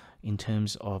find in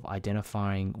terms of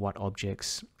identifying what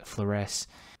objects fluoresce,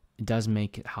 it does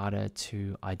make it harder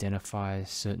to identify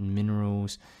certain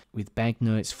minerals. With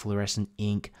banknotes, fluorescent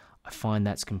ink, I find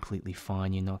that's completely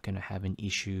fine. You're not going to have an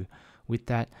issue with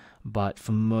that. But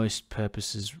for most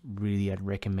purposes, really, I'd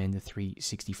recommend the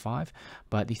 365.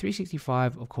 But the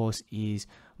 365, of course, is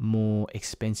more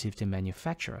expensive to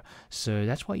manufacture. So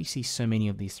that's why you see so many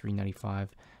of these 395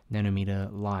 nanometer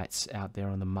lights out there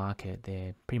on the market.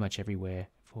 They're pretty much everywhere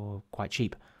for quite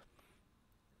cheap.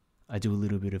 I do a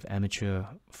little bit of amateur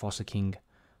fossicking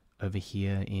over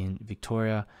here in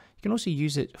Victoria. You can also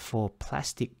use it for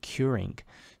plastic curing.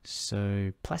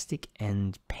 So plastic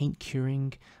and paint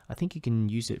curing, I think you can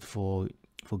use it for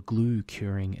glue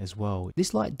curing as well.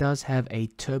 This light does have a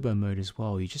turbo mode as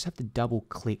well. You just have to double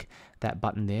click that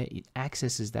button there. It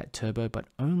accesses that turbo, but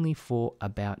only for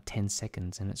about 10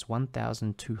 seconds, and it's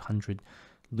 1200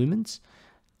 lumens.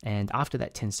 And after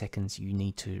that 10 seconds, you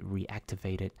need to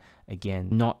reactivate it again.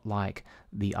 Not like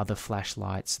the other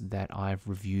flashlights that I've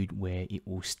reviewed where it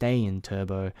will stay in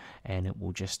turbo and it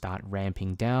will just start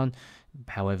ramping down.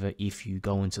 However, if you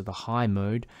go into the high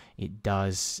mode, it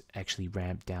does actually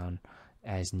ramp down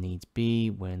as needs be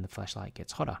when the flashlight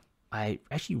gets hotter. I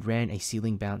actually ran a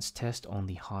ceiling bounce test on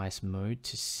the highest mode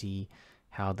to see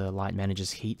how the light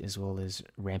manages heat as well as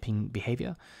ramping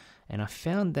behavior. And I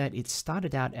found that it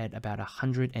started out at about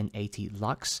 180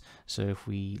 lux. So if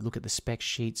we look at the spec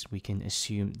sheets, we can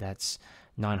assume that's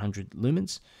 900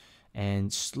 lumens,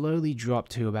 and slowly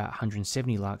dropped to about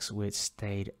 170 lux, where it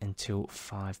stayed until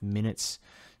 5 minutes.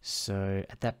 So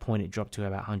at that point, it dropped to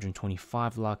about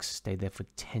 125 lux, stayed there for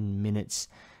 10 minutes,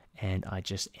 and I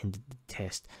just ended the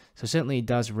test. So certainly it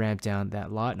does ramp down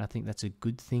that light, and I think that's a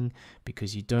good thing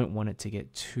because you don't want it to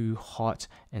get too hot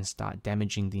and start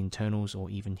damaging the internals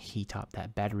or even heat up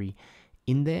that battery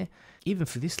in there. Even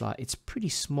for this light, it's pretty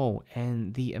small,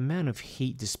 and the amount of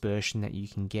heat dispersion that you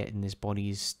can get in this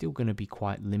body is still going to be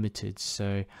quite limited.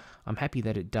 So I'm happy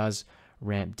that it does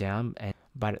ramp down,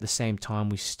 but at the same time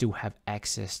we still have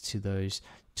access to those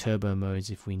turbo modes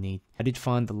if we need. I did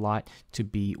find the light to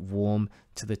be warm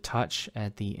to the touch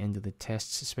at the end of the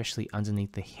tests, especially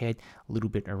underneath the head, a little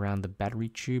bit around the battery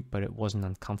tube, but it wasn't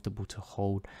uncomfortable to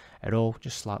hold at all,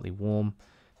 just slightly warm.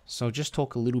 So I'll just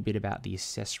talk a little bit about the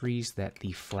accessories that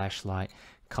the flashlight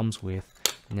comes with.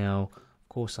 Now, of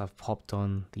course, I've popped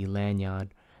on the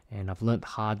lanyard, and I've learnt the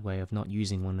hard way of not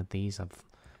using one of these. I've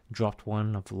dropped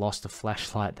one, I've lost a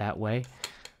flashlight that way.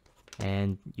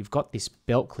 And you've got this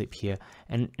belt clip here,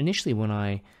 and initially when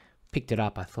I picked it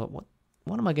up, I thought,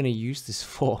 what am I going to use this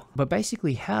for? But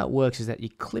basically how it works is that you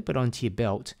clip it onto your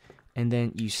belt, and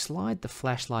then you slide the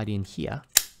flashlight in here,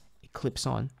 it clips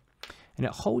on, and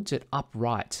it holds it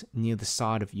upright near the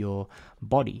side of your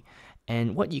body.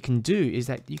 And what you can do is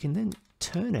that you can then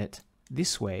turn it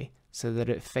this way so that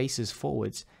it faces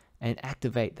forwards and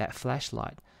activate that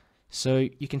flashlight. So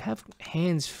you can have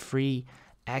hands-free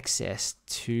access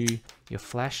to your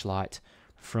flashlight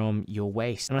from your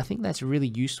waist. And I think that's really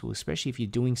useful, especially if you're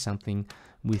doing something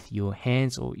with your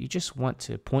hands, or you just want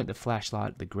to point the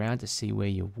flashlight at the ground to see where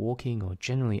you're walking, or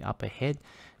generally up ahead.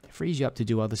 It frees you up to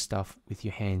do other stuff with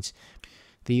your hands.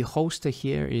 The holster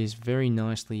here is very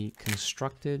nicely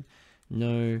constructed.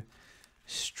 No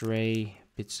stray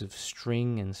bits of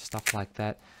string and stuff like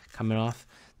that coming off.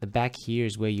 The back here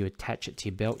is where you attach it to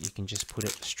your belt. You can just put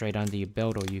it straight under your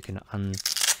belt, or you can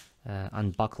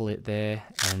unbuckle it there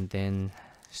and then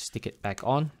stick it back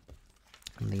on.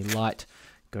 And the light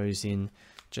goes in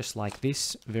just like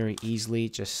this, very easily,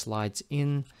 just slides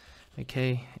in,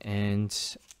 okay,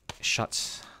 and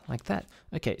shuts like that.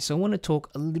 Okay, so I want to talk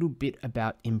a little bit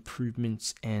about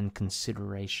improvements and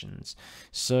considerations.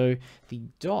 So the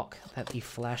dock that the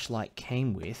flashlight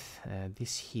came with,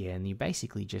 this here, and you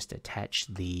basically just attach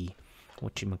the,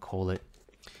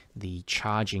 the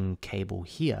charging cable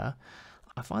here.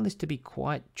 I find this to be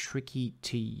quite tricky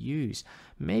to use.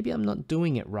 Maybe I'm not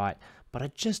doing it right, but I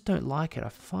just don't like it. I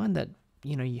find that,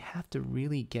 you know, you have to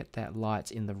really get that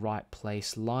light in the right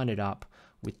place, line it up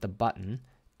with the button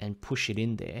and push it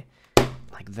in there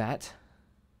like that.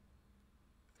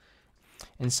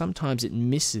 And sometimes it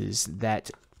misses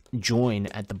that join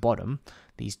at the bottom.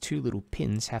 These two little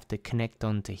pins have to connect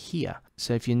onto here.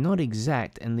 So if you're not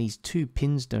exact and these two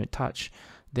pins don't touch,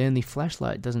 then the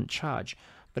flashlight doesn't charge.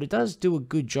 But it does do a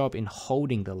good job in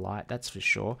holding the light, that's for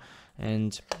sure.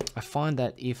 And I find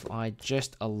that if I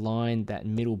just align that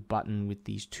middle button with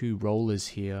these two rollers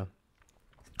here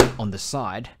on the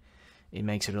side, it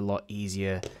makes it a lot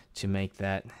easier to make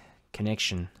that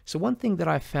connection. So one thing that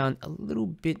I found a little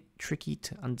bit tricky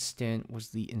to understand was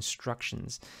the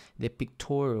instructions. They're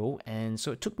pictorial, and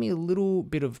so it took me a little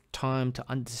bit of time to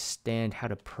understand how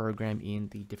to program in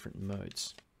the different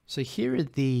modes. So here are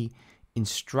the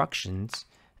instructions,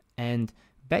 and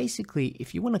basically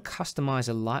if you want to customize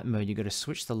a light mode, you got to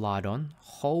switch the light on,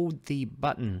 hold the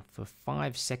button for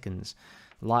 5 seconds,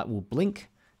 light will blink,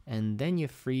 and then you're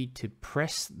free to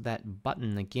press that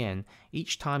button again.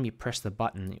 Each time you press the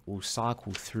button, it will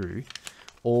cycle through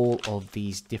all of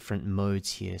these different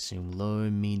modes here. So low,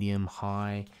 medium,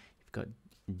 high, you've got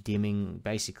dimming.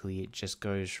 Basically it just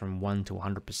goes from 1 to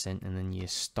 100%, and then you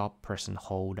stop, press and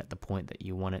hold at the point that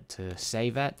you want it to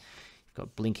save at. You've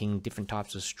got blinking, different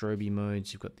types of strobe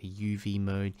modes. You've got the UV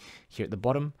mode here at the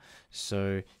bottom.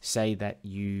 So say that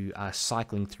you are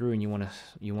cycling through and you want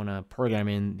to program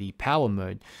in the power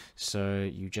mode. So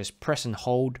you just press and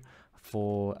hold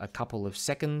for a couple of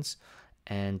seconds,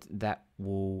 and that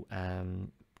will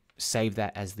save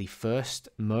that as the first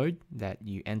mode that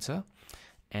you enter.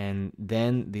 And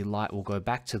then the light will go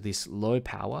back to this low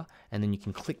power, and then you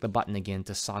can click the button again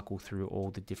to cycle through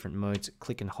all the different modes.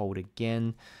 Click and hold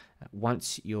again.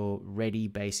 Once you're ready,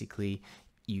 basically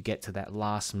you get to that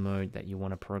last mode that you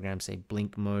want to program, say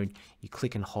blink mode. You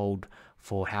click and hold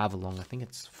for however long, I think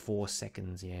it's 4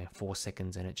 seconds, yeah, 4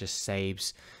 seconds, and it just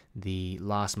saves the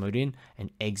last mode in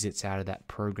and exits out of that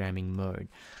programming mode.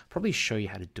 Probably show you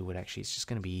how to do it. Actually, it's just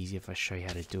going to be easier if I show you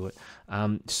how to do it.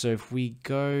 So if we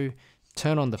go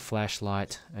turn on the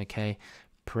flashlight, okay,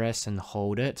 press and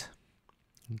hold it,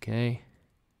 okay,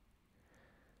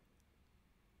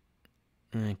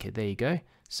 there you go.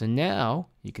 So now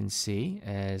you can see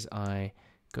as I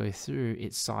go through,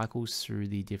 it cycles through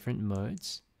the different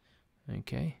modes,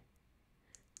 okay,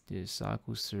 it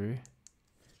cycles through.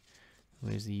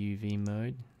 Where's the UV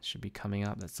mode? Should be coming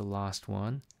up. That's the last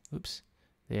one. Oops,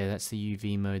 there, that's the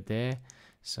UV mode there.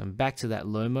 So I'm back to that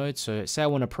low mode. So say I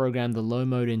want to program the low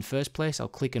mode in first place, I'll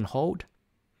click and hold.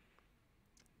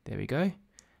 There we go.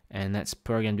 And that's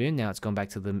programmed in. Now it's gone back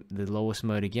to the lowest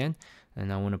mode again.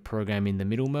 And I want to program in the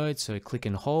middle mode, so click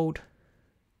and hold.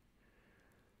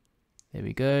 There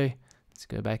we go. Let's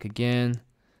go back again.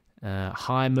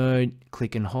 High mode,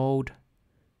 click and hold.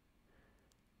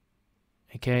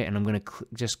 Okay, and I'm going to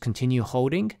just continue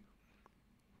holding.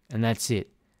 And that's it.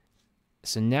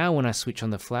 So now when I switch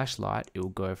on the flashlight, it will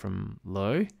go from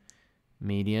low,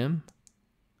 medium,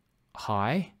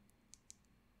 high,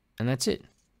 and that's it.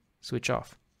 Switch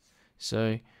off.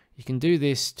 So you can do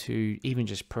this to even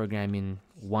just program in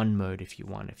one mode if you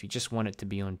want. If you just want it to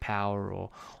be on power or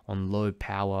on low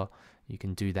power, you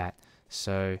can do that.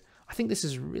 So I think this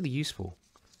is really useful.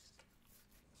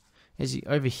 As you,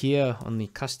 over here on the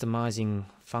customizing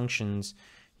functions,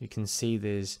 you can see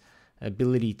there's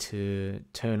ability to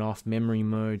turn off memory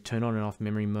mode, turn on and off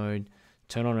memory mode,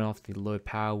 turn on and off the low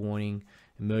power warning,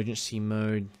 emergency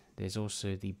mode. There's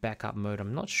also the backup mode.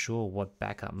 I'm not sure what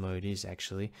backup mode is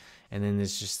actually. And then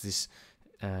there's just this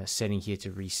setting here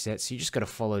to reset. So you just got to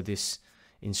follow this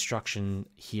instruction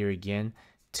here again.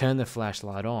 Turn the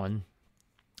flashlight on,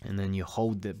 and then you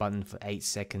hold the button for 8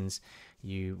 seconds.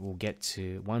 You will get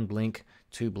to 1 blink,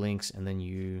 2 blinks, and then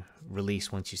you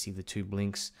release once you see the 2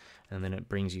 blinks, and then it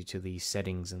brings you to the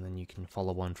settings, and then you can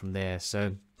follow on from there.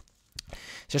 So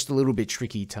it's just a little bit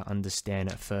tricky to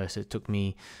understand at first. It took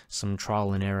me some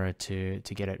trial and error to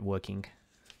get it working.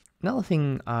 Another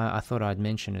thing I thought I'd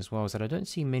mention as well is that I don't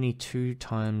see many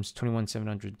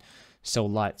 2x21700 cell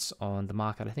lights on the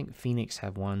market. I think Phoenix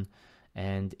have one,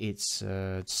 and it's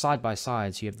side by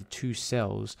side, so you have the 2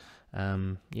 cells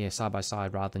side by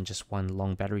side rather than just one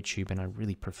long battery tube, and I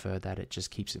really prefer that. It just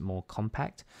keeps it more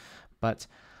compact. But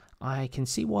I can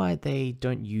see why they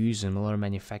don't use them. A lot of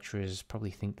manufacturers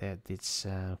probably think that it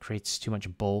creates too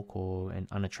much bulk or an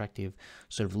unattractive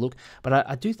sort of look. But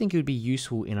I do think it would be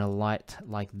useful in a light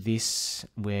like this,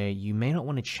 where you may not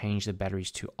want to change the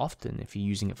batteries too often if you're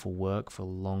using it for work for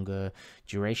longer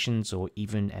durations, or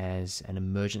even as an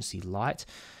emergency light.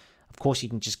 Of course, you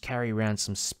can just carry around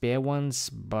some spare ones,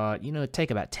 but take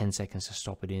about 10 seconds to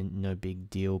stop it in, no big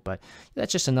deal. But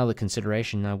that's just another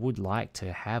consideration. I would like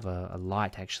to have a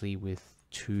light actually with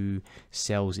 2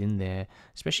 cells in there,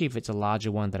 especially if it's a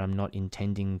larger one that I'm not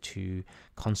intending to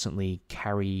constantly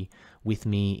carry with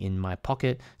me in my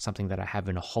pocket, something that I have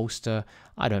in a holster.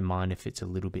 I don't mind if it's a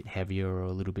little bit heavier or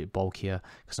a little bit bulkier,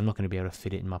 because I'm not going to be able to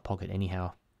fit it in my pocket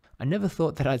anyhow. I never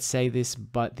thought that I'd say this,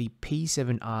 but the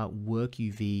P7R Work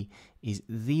UV is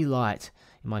the light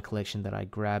in my collection that I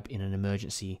grab in an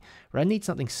emergency, where I need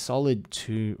something solid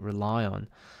to rely on.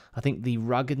 I think the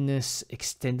ruggedness,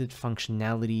 extended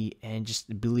functionality, and just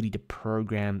ability to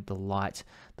program the light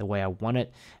the way I want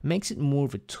it makes it more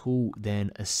of a tool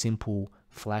than a simple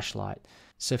flashlight.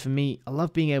 So for me, I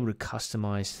love being able to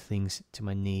customize things to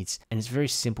my needs, and it's very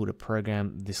simple to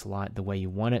program this light the way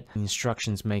you want it. The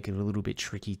instructions make it a little bit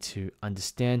tricky to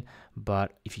understand,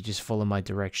 but if you just follow my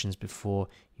directions before,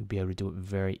 you'll be able to do it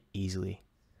very easily.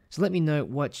 So let me know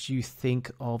what you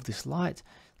think of this light.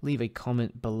 Leave a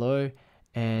comment below,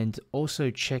 and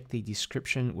also check the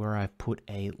description where I put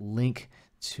a link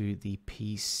to the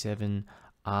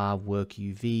P7R Work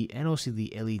UV and also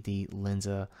the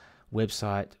Ledlenser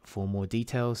website for more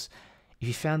details. If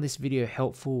you found this video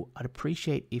helpful, I'd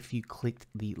appreciate if you clicked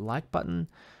the like button,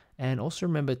 and also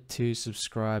remember to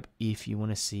subscribe if you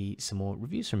want to see some more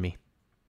reviews from me.